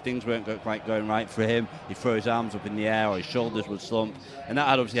times. If things weren't quite going right for him, he'd throw his arms up in the air, or his shoulders would slump, and that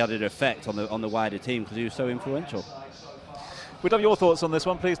obviously had an effect on the wider team because he was so influential. We'd love your thoughts on this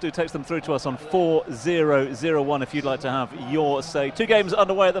one. Please do text them through to us on 4001 if you'd like to have your say. 2 games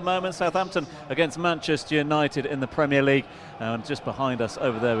underway at the moment. Southampton against Manchester United in the Premier League. And just behind us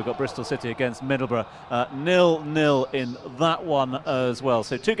over there, we've got Bristol City against Middlesbrough. 0-0 in that one as well.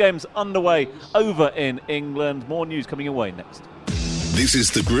 So 2 games underway over in England. More news coming your way next. This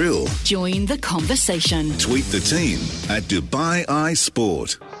is The Grill. Join the conversation. Tweet the team at Dubai Eye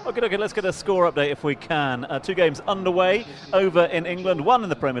Sport. Okay, let's get a score update if we can. 2 games underway over in England, 1 in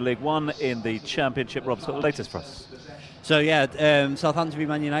the Premier League, 1 in the Championship. Rob's got the latest for us. So Southampton v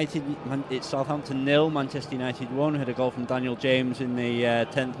Man United. It's Southampton 0, Manchester United 1. We had a goal from Daniel James in the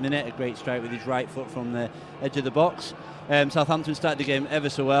 10th minute, a great strike with his right foot from the edge of the box. Southampton started the game ever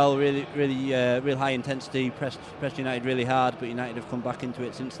so well, real high intensity, pressed United really hard, but United have come back into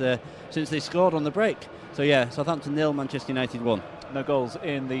it since they scored on the break. So Southampton 0, Manchester United 1. No goals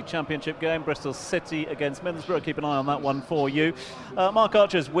in the Championship game. Bristol City against Middlesbrough. Keep an eye on that one for you. Marc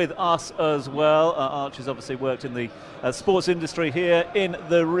Archer's with us as well. Archer's obviously worked in the sports industry here in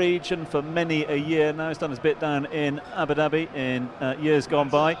the region for many a year now. He's done his bit down in Abu Dhabi in years gone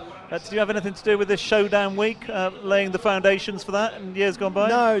by. Did you have anything to do with this showdown week, laying the foundations for that in years gone by?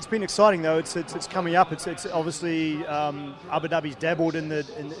 No, it's been exciting though. It's coming up. It's obviously Abu Dhabi's dabbled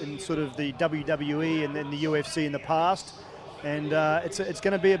in sort of the WWE and then the UFC in the past. And it's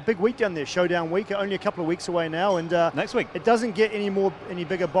going to be a big week down there, showdown week. Only a couple of weeks away now, and next week it doesn't get any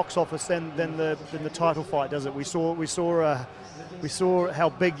bigger box office than the title fight, does it? We saw how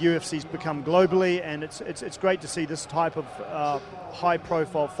big UFC's become globally, and it's great to see this type of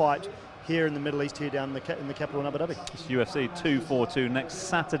high-profile fight here in the Middle East, here down in the capital in Abu Dhabi. It's UFC 242 next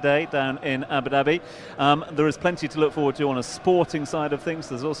Saturday down in Abu Dhabi. There is plenty to look forward to on a sporting side of things.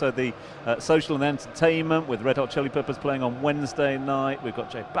 There's also the social and entertainment with Red Hot Chili Peppers playing on Wednesday night. We've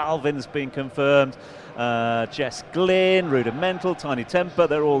got J Balvin's been confirmed. Jess Glynn, Rudimental, Tiny Temper,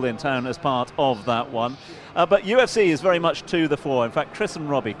 they're all in town as part of that one. But UFC is very much to the fore. In fact, Chris and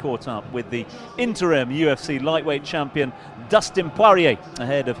Robbie caught up with the interim UFC lightweight champion Dustin Poirier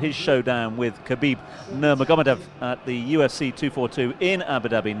ahead of his showdown with Khabib Nurmagomedov at the UFC 242 in Abu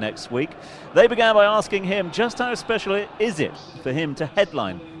Dhabi next week. They began by asking him just how special is it for him to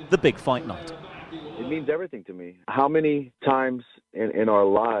headline the big fight night. It means everything to me. How many times in our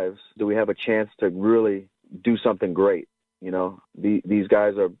lives do we have a chance to really do something great? You know, these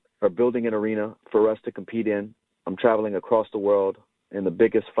guys are building an arena for us to compete in. I'm traveling across the world in the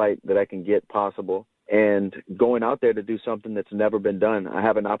biggest fight that I can get possible and going out there to do something that's never been done. I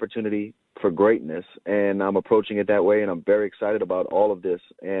have an opportunity for greatness, and I'm approaching it that way, and I'm very excited about all of this.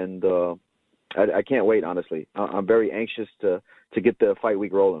 And I can't wait, honestly. I'm very anxious to get the fight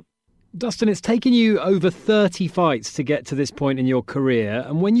week rolling. Dustin, it's taken you over 30 fights to get to this point in your career.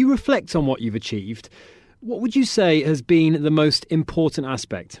 And when you reflect on what you've achieved, what would you say has been the most important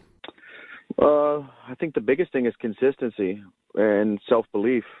aspect? I think the biggest thing is consistency and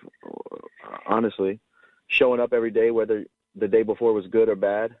self-belief, honestly. Showing up every day, whether the day before was good or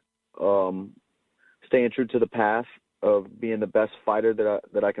bad. Staying true to the path of being the best fighter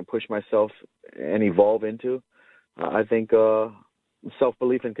that I can push myself and evolve into. I think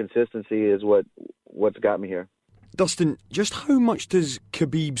self-belief and consistency is what's got me here. Dustin, just how much does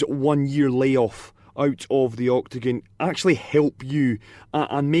Khabib's 1 year layoff out of the octagon actually help you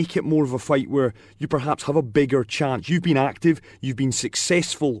and make it more of a fight where you perhaps have a bigger chance? You've been active, you've been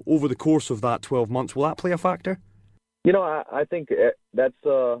successful over the course of that 12 months. Will that play a factor? You know, I think that's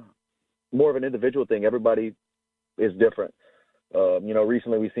more of an individual thing. Everybody is different.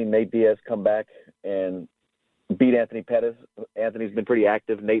 Recently we've seen Nate Diaz come back and beat Anthony Pettis. Anthony's been pretty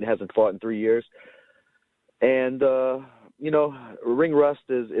active. Nate hasn't fought in 3 years. And, ring rust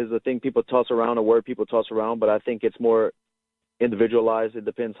is a thing people toss around, a word people toss around, but I think it's more individualized. It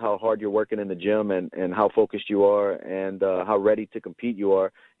depends how hard you're working in the gym and how focused you are and how ready to compete you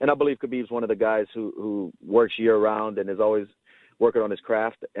are. And I believe Khabib's one of the guys who works year-round and is always working on his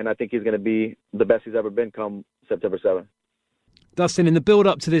craft, and I think he's going to be the best he's ever been come September 7th. Dustin, in the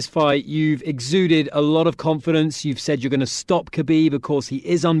build-up to this fight, you've exuded a lot of confidence. You've said you're going to stop Khabib. Of course, he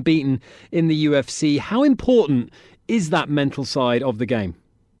is unbeaten in the UFC. How important is that mental side of the game?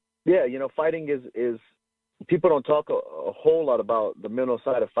 Yeah, fighting is people don't talk a whole lot about the mental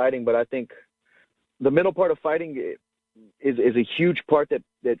side of fighting, but I think the mental part of fighting is a huge part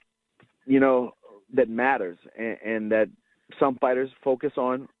that matters and that some fighters focus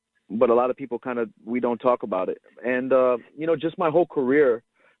on, but a lot of people we don't talk about it. And, just my whole career,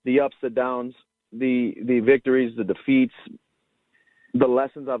 the ups, the downs, the victories, the defeats, the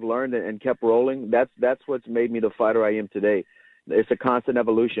lessons I've learned and kept rolling, that's what's made me the fighter I am today. It's a constant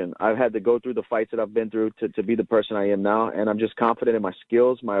evolution. I've had to go through the fights that I've been through to be the person I am now, and I'm just confident in my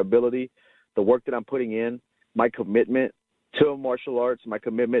skills, my ability, the work that I'm putting in, my commitment to martial arts, my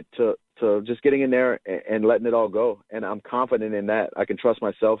commitment to just getting in there and letting it all go. And I'm confident in that. I can trust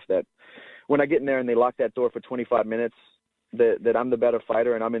myself that when I get in there and they lock that door for 25 minutes, that I'm the better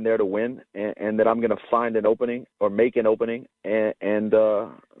fighter and I'm in there to win, and that I'm going to find an opening or make an opening and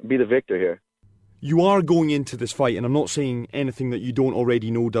be the victor here. You are going into this fight, and I'm not saying anything that you don't already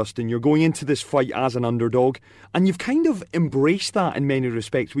know, Dustin. You're going into this fight as an underdog, and you've kind of embraced that in many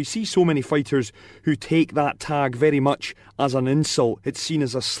respects. We see so many fighters who take that tag very much as an insult. It's seen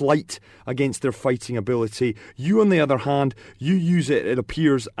as a slight against their fighting ability. You, on the other hand, you use it, it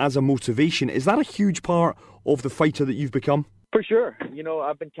appears, as a motivation. Is that a huge part of the fighter that you've become? For sure. You know,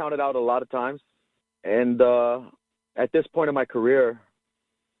 I've been counted out a lot of times, and at this point in my career,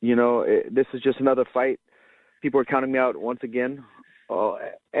 you know, this is just another fight. People are counting me out once again,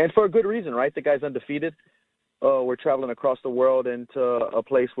 and for a good reason, right? The guy's undefeated. We're traveling across the world into a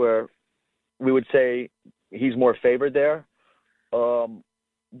place where we would say he's more favored there.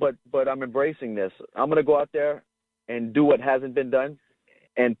 But I'm embracing this. I'm going to go out there and do what hasn't been done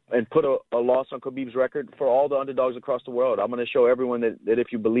and put a loss on Khabib's record for all the underdogs across the world. I'm going to show everyone that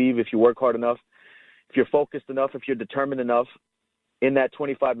if you believe, if you work hard enough, if you're focused enough, if you're determined enough, in that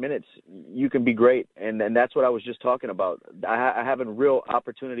 25 minutes, you can be great. And that's what I was just talking about. I have a real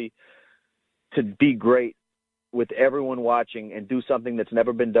opportunity to be great with everyone watching and do something that's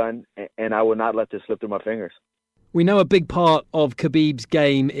never been done, and I will not let this slip through my fingers. We know a big part of Khabib's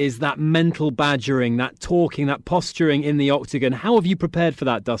game is that mental badgering, that talking, that posturing in the octagon. How have you prepared for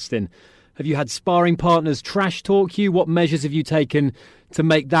that, Dustin? Have you had sparring partners trash talk you? What measures have you taken to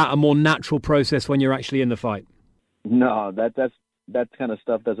make that a more natural process when you're actually in the fight? No, that kind of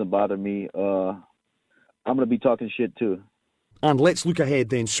stuff doesn't bother me. I'm going to be talking shit too. And let's look ahead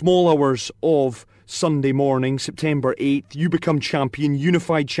then. Small hours of Sunday morning, September 8th. You become champion,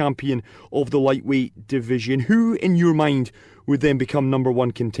 unified champion of the lightweight division. Who, in your mind, would then become number one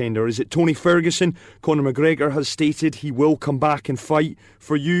contender? Is it Tony Ferguson? Conor McGregor has stated he will come back and fight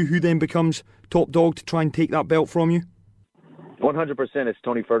for you. Who then becomes top dog to try and take that belt from you? 100% it's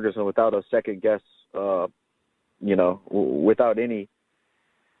Tony Ferguson without a second guess. You know, without any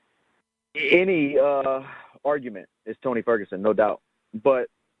argument, it's Tony Ferguson, no doubt. But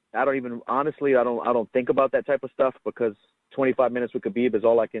I don't think about that type of stuff because 25 minutes with Khabib is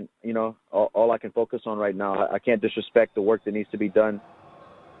all I can focus on right now. I can't disrespect the work that needs to be done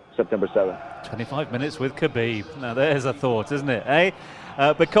September 7th. 25 minutes with Khabib. Now there's a thought, isn't it, eh?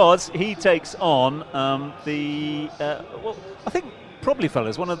 Because he takes on I think probably,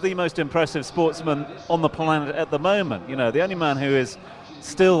 fellas, one of the most impressive sportsmen on the planet at the moment. You know, the only man who is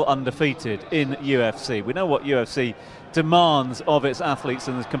still undefeated in UFC. We know what UFC demands of its athletes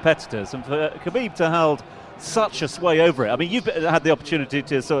and its competitors, and for Khabib to hold such a sway over it. I mean, you've had the opportunity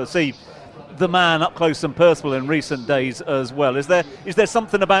to sort of see the man up close and personal in recent days as well. Is there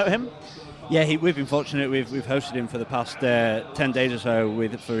something about him? Yeah, we've been fortunate. We've hosted him for the past 10 days or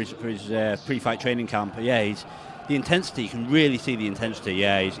so for his pre-fight training camp. Yeah, the intensity, you can really see the intensity.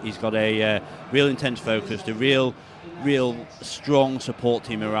 Yeah, he's got a real intense focus, a real strong support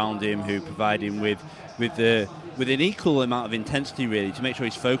team around him who provide him with an equal amount of intensity, really, to make sure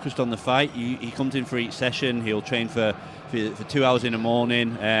he's focused on the fight. He comes in for each session. He'll train for 2 hours in the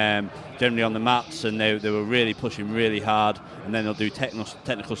morning, generally on the mats, and they were really pushing really hard. And then they'll do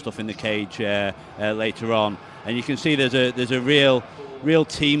technical stuff in the cage later on. And you can see there's a real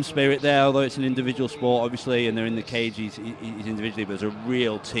team spirit there, although it's an individual sport, obviously, and they're in the cage, he's individually, but there's a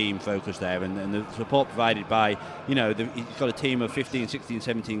real team focus there, and the support provided by, you know, he's got a team of 15, 16,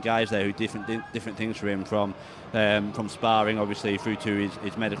 17 guys there who different things for him, from sparring, obviously, through to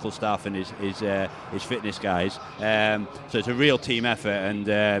his medical staff and his fitness guys. So it's a real team effort, and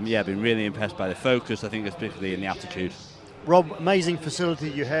I've been really impressed by the focus, I think, especially in the attitude. Rob, amazing facility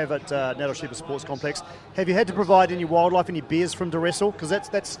you have at Natasheba Sports Complex. Have you had to provide any wildlife, any bears from to wrestle? Because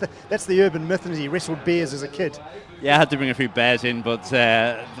that's the urban myth, and he wrestled bears as a kid. Yeah, I had to bring a few bears in, but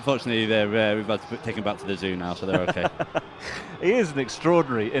unfortunately we've had to take them back to the zoo now, so they're okay. He is an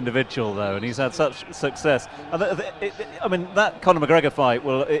extraordinary individual, though, and he's had such success. I mean, that Conor McGregor fight,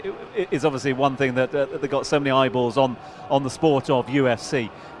 well, it is obviously one thing that they got so many eyeballs on the sport of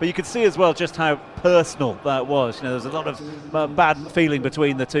UFC. But you could see as well just how personal that was. You know, there's a lot of bad feeling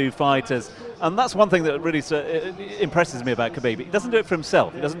between the two fighters. And that's one thing that really impresses me about Khabib. He doesn't do it for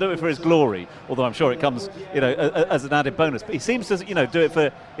himself. He doesn't do it for his glory, although I'm sure it comes, you know, as an added bonus. But he seems to, you know, do it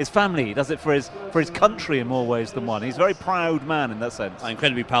for his family. He does it for his country in more ways than one. He's a very proud man in that sense. I'm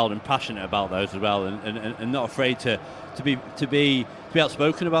incredibly proud and passionate about those as well, and not afraid to be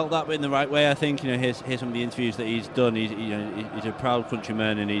outspoken about that, but in the right way. I think here's some of the interviews that he's done. He's a proud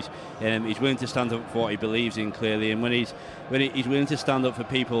countryman, and he's willing to stand up for what he believes in clearly. And when he's willing to stand up for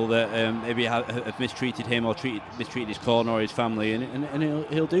people that maybe have mistreated him or mistreated his corner or his family, and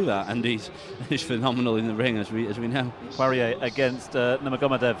he'll do that. And he's phenomenal in the ring, as we know. Poirier against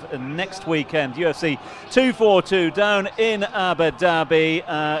Nurmagomedov next weekend. UFC 242 down in Abu Dhabi.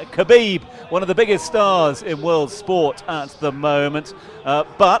 Khabib, one of the biggest stars in world sport at the moment,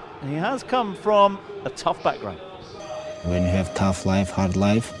 but he has come from a tough background. When you have tough life, hard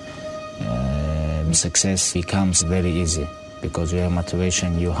life, success becomes very easy because you have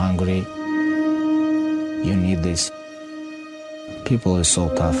motivation, you're hungry, you need this. People are so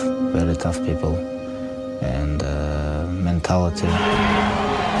tough, very tough people, and mentality.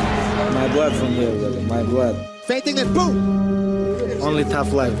 My blood from here, brother, my blood. Fainting and boom! Only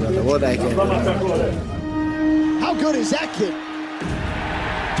tough life, brother, what I can. How good is that kid?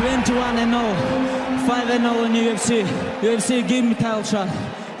 21-0, 5-0 in UFC. UFC, give me title shot,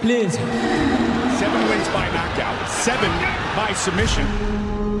 please. 7 wins by knockout, 7 by submission.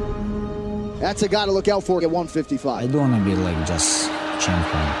 That's a guy to look out for at 155. I don't want to be like just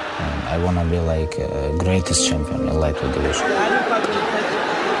champion. I want to be like greatest champion in lightweight division.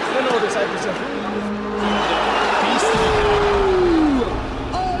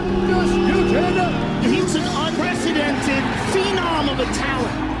 He's an unprecedented phenom of a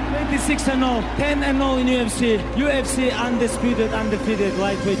talent. 26-0, 10-0 in UFC. UFC undisputed, undefeated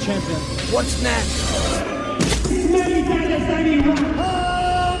lightweight champion. What's next?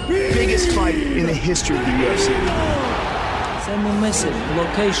 Biggest fight in the history of the UFC. Send me a message,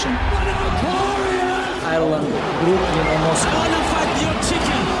 location. Ireland, Brooklyn, or Moscow. I wanna fight your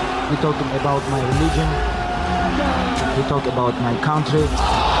chicken. We talk about my religion. We talk about my country.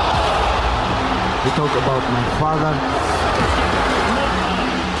 We talk about my father.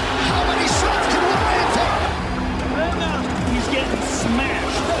 How many shots can Ryan take? Right now, he's getting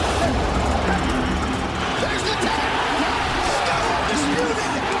smashed. There's the tag. Still undisputed.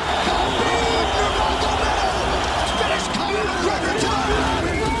 Finished Conor McGregor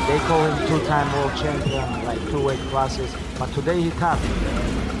time. They call him two-time world champion, like 2 weight classes, but today he tapped.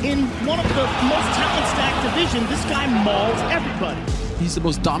 In one of the most talent-stacked divisions, this guy mauls everybody. He's the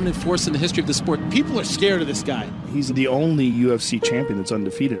most dominant force in the history of the sport. People are scared of this guy. He's the only UFC champion that's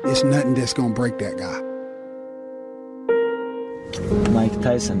undefeated. It's nothing that's going to break that guy. Mike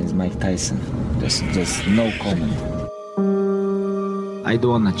Tyson is Mike Tyson. Just no comment. I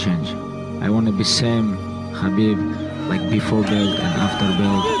don't want to change. I want to be same Khabib, like before belt and after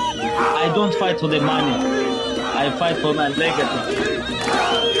belt. I don't fight for the money. I fight for my legacy.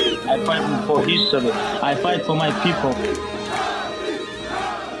 I fight for history. I fight for my people.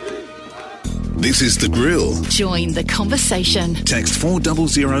 This is The Grill. Join the conversation. Text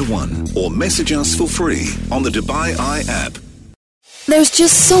 4001 or message us for free on the Dubai Eye app. There's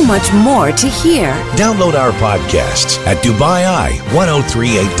just so much more to hear. Download our podcasts at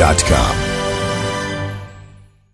DubaiEye1038.com.